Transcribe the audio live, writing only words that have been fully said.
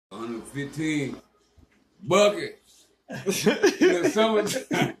115 buckets in the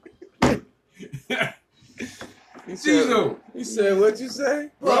summertime. He said, what you say?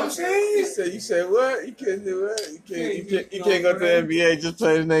 What I'm saying? You said what? You can't do what? You can't go to the NBA, just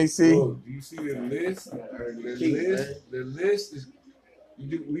play in AC. Bro, do you see the list? The list is,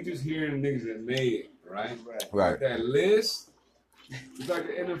 we just hearing niggas that made it, right? Right. That list, it's like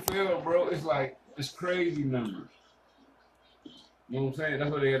the NFL, bro. It's crazy numbers. You know what I'm saying?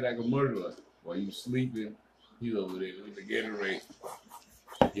 That's why they had that commercial. Like, while you sleeping, he's over there with the Gatorade.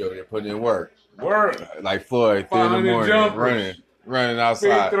 Yo, they're putting in work. Like Floyd, 3 in the morning, jumpers. running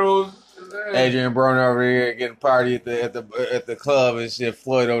outside. Free throws. Adrian Broner over here getting party at the club and shit.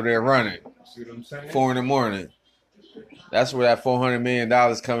 Floyd over there running. See what I'm saying? 4 in the morning. That's where that $400 million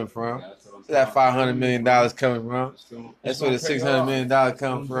coming from. That $500 million coming from. That's where the $600 million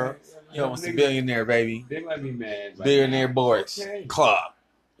coming from. You almost a billionaire, baby. They might be mad. Billionaire Boys Club.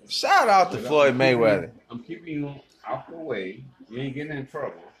 Shout out to Floyd Mayweather. I'm keeping you out the way. You ain't getting in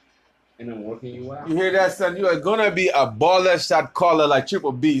trouble. And I'm working you out. You hear that, son? You are gonna be a baller shot caller like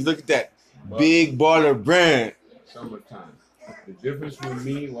Triple B's. Look at that. Big baller brand. Summertime. The difference with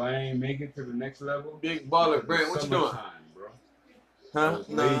me, why I ain't making it to the next level? Big baller brand. What you doing? Bro. Huh?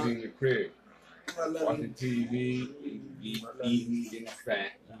 Lazy in the crib. Watching TV, eating, getting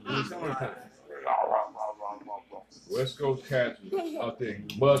fat. In summertime. West Coast cats out there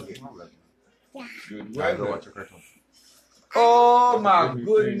bugging. Good weather. Oh my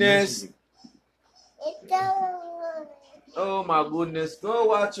goodness. Oh my goodness. Go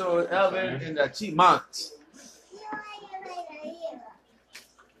watch your Elvin and the Chipmunks.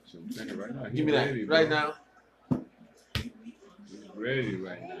 Give me that right now. He's ready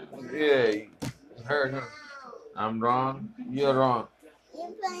right now. Yeah, you heard him. I'm wrong. You're wrong.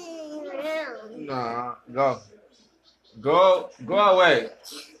 You're playing around. Nah, go away.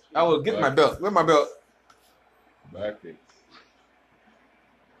 I will get my belt. Where's my belt? Back it.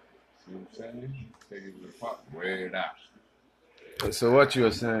 See what I'm saying? Take it to the pot, wear it out. So what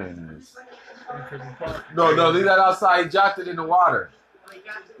you're saying is, no, leave that outside. He dropped it in the water.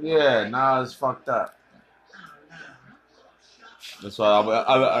 Yeah, now it's fucked up. That's why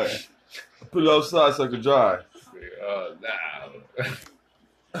I put it outside so I can dry. Oh, no.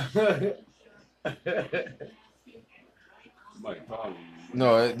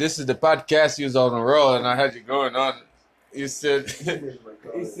 No, this is the podcast you was on the roll, and I had you going on. You said,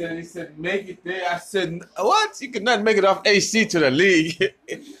 he said, make it there. I said, what? You cannot make it off AC to the league.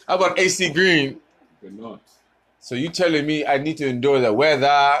 How about AC Green? So you telling me I need to endure the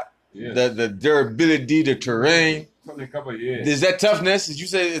weather, the durability, the terrain? Probably a couple of years. Is that toughness? Did you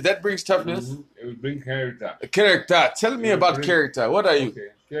say that brings toughness? Mm-hmm. It would bring character. Character. Tell me about character. What are you? Okay.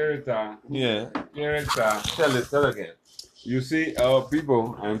 Character. Yeah. Character. Tell again. You see, our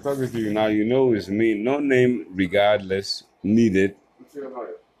people, I'm talking to you now, you know it's me. No name regardless needed.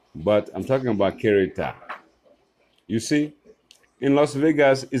 But I'm talking about character. You see, in Las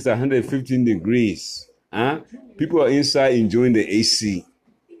Vegas, it's 115 degrees. Huh? People are inside enjoying the AC.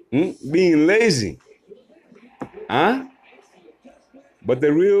 Being lazy. Huh? But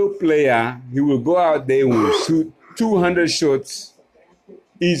the real player, he will go out there and will shoot 200 shots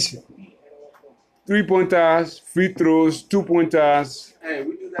each. 3-pointers, free throws, 2-pointers. Hey,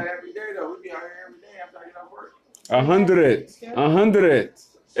 we do that every day, though. We be out here every day after I get off work. 100,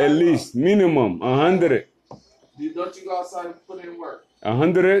 at least, minimum, 100. Don't you go outside and put in work?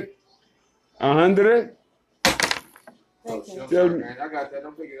 100. Oh, tell me, I got that.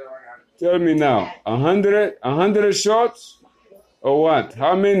 Don't pick it up. I got it. Tell me now, 100 shots, or what?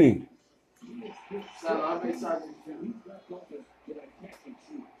 How many? How many shots you shoot?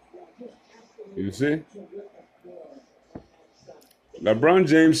 You see? LeBron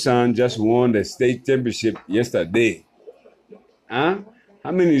James' son just won the state championship yesterday. Huh?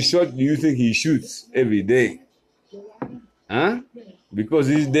 How many shots do you think he shoots every day? Huh? Because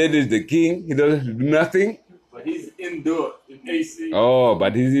his dad is the king, he doesn't do nothing. But he's indoors in AC. Oh,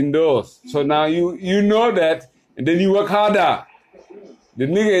 but he's indoors. So now you know that, and then you work harder. The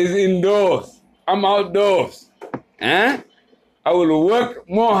nigga is indoors. I'm outdoors. Huh? I will work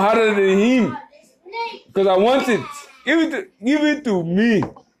more harder than him because I want it. Give it to me.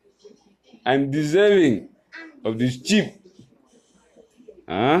 I'm deserving of this chip.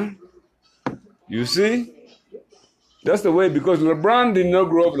 Huh? You see? That's the way, because LeBron did not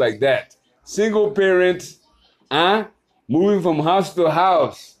grow up like that. Single parent, moving from house to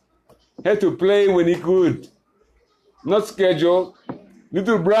house. Had to play when he could. Not scheduled.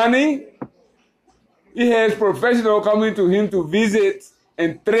 Little Brownie, he has professionals coming to him to visit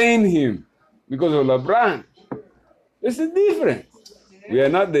and train him because of LeBron. It's a difference. We are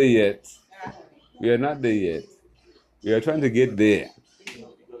not there yet. We are not there yet. We are trying to get there.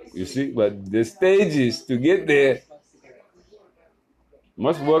 You see, but the stages to get there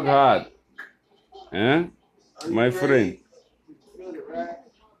must work hard. Huh? My friend.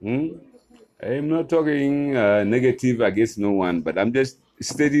 I'm not talking negative against no one, but I'm just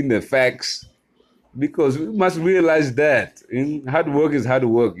stating the facts because we must realize that hard work is hard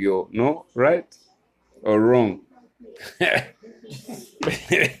work, no? Right? Or wrong?